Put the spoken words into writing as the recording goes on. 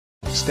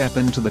Step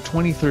into the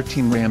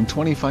 2013 Ram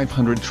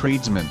 2500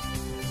 Tradesman.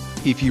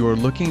 If you are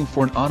looking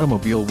for an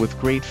automobile with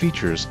great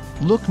features,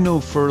 look no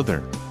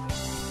further.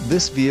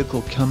 This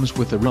vehicle comes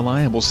with a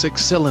reliable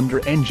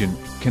 6-cylinder engine,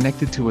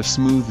 connected to a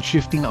smooth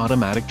shifting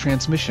automatic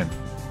transmission.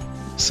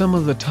 Some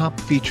of the top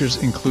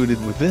features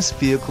included with this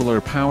vehicle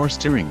are power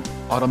steering,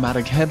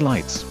 automatic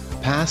headlights,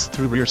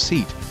 pass-through rear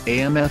seat,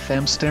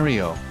 AM/FM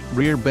stereo,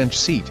 rear bench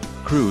seat,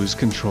 cruise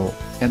control,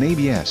 and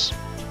ABS.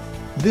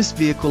 This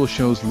vehicle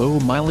shows low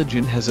mileage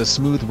and has a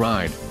smooth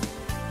ride.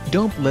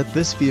 Don't let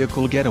this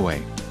vehicle get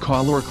away.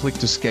 Call or click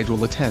to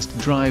schedule a test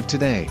drive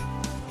today.